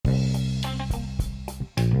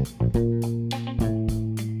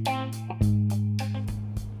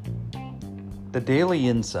The Daily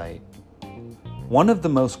Insight. One of the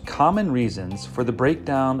most common reasons for the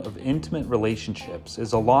breakdown of intimate relationships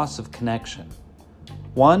is a loss of connection.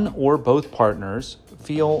 One or both partners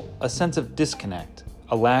feel a sense of disconnect,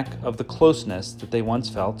 a lack of the closeness that they once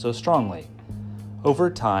felt so strongly.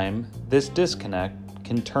 Over time, this disconnect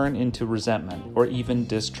can turn into resentment or even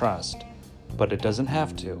distrust, but it doesn't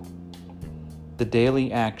have to. The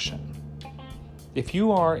daily action. If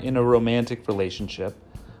you are in a romantic relationship,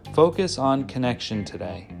 focus on connection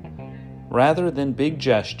today. Rather than big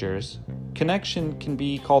gestures, connection can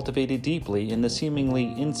be cultivated deeply in the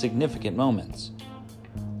seemingly insignificant moments.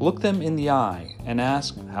 Look them in the eye and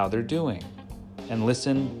ask how they're doing, and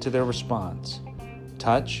listen to their response.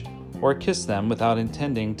 Touch or kiss them without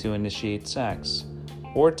intending to initiate sex,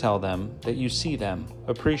 or tell them that you see them,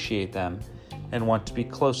 appreciate them, and want to be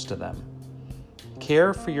close to them.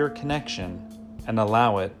 Care for your connection and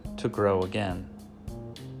allow it to grow again.